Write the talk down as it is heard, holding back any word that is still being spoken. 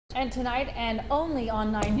And tonight, and only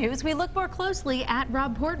on 9 News, we look more closely at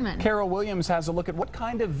Rob Portman. Carol Williams has a look at what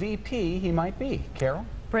kind of VP he might be. Carol?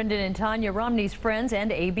 Brendan and Tanya, Romney's friends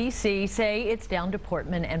and ABC say it's down to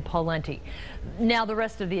Portman and Pawlenty. Now the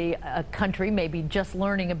rest of the country may be just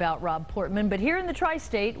learning about Rob Portman, but here in the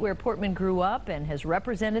tri-state where Portman grew up and has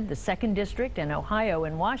represented the 2nd District and Ohio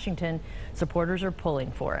and Washington, supporters are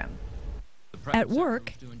pulling for him. At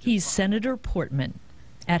work, he's Senator Portman.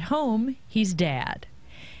 At home, he's Dad.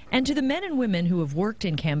 And to the men and women who have worked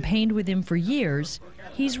and campaigned with him for years,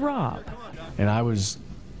 he's Rob. And I was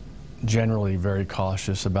generally very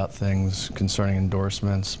cautious about things concerning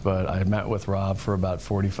endorsements, but I met with Rob for about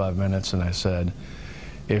 45 minutes and I said,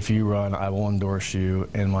 if you run, I will endorse you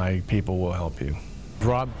and my people will help you.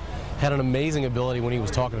 Rob had an amazing ability when he was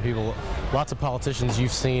talking to people. Lots of politicians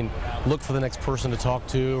you've seen look for the next person to talk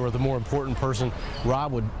to or the more important person.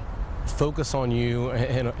 Rob would focus on you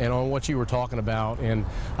and on what you were talking about, and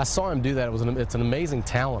I saw him do that. It's an amazing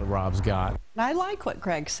talent Rob's got. I like what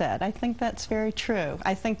Greg said. I think that's very true.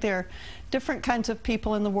 I think there are different kinds of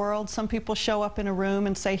people in the world. Some people show up in a room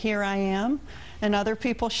and say, here I am, and other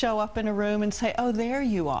people show up in a room and say, oh, there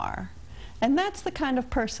you are. And that's the kind of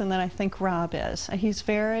person that I think Rob is. He's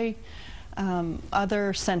very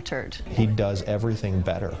other-centered. He does everything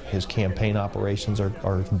better. His campaign operations are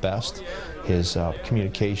the best. His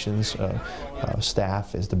communications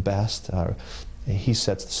staff is the best. He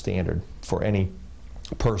sets the standard for any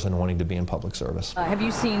person wanting to be in public service. Have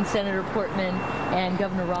you seen Senator Portman and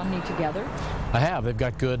Governor Romney together? I have. They've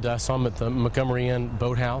got good. I saw them at the Montgomery Inn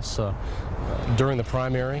Boathouse during the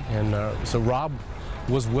primary, and so Rob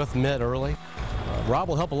was with Mitt early. Rob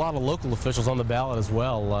will help a lot of local officials on the ballot as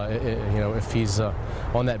well, you know, if he's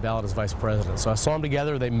on that ballot as vice president. So I saw them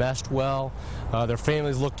together. They meshed well. Their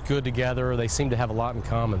families looked good together. They seem to have a lot in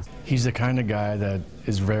common. He's the kind of guy that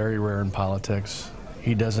is very rare in politics.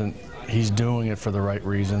 He's doing it for the right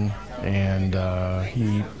reason, and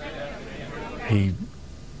he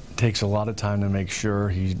takes a lot of time to make sure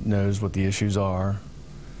he knows what the issues are.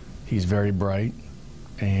 He's very bright,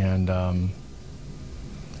 and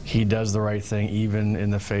he does the right thing even in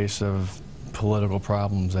the face of political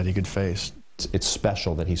problems that he could face. It's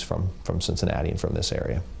special that he's from Cincinnati and from this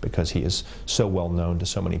area because he is so well known to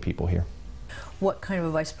so many people here. What kind of a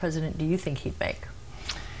vice president do you think he'd make?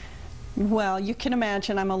 Well, you can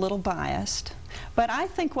imagine I'm a little biased, but I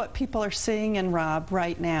think what people are seeing in Rob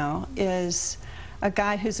right now is a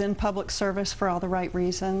guy who's in public service for all the right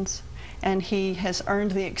reasons, and he has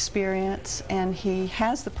earned the experience, and he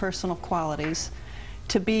has the personal qualities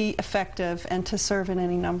to be effective and to serve in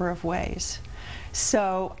any number of ways.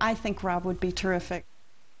 So I think Rob would be terrific.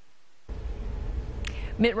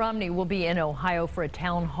 Mitt Romney will be in Ohio for a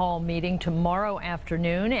town hall meeting tomorrow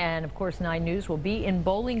afternoon, and of course 9 News will be in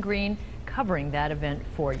Bowling Green covering that event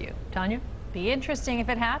for you. Tanya? Be interesting if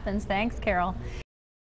it happens. Thanks, Carol.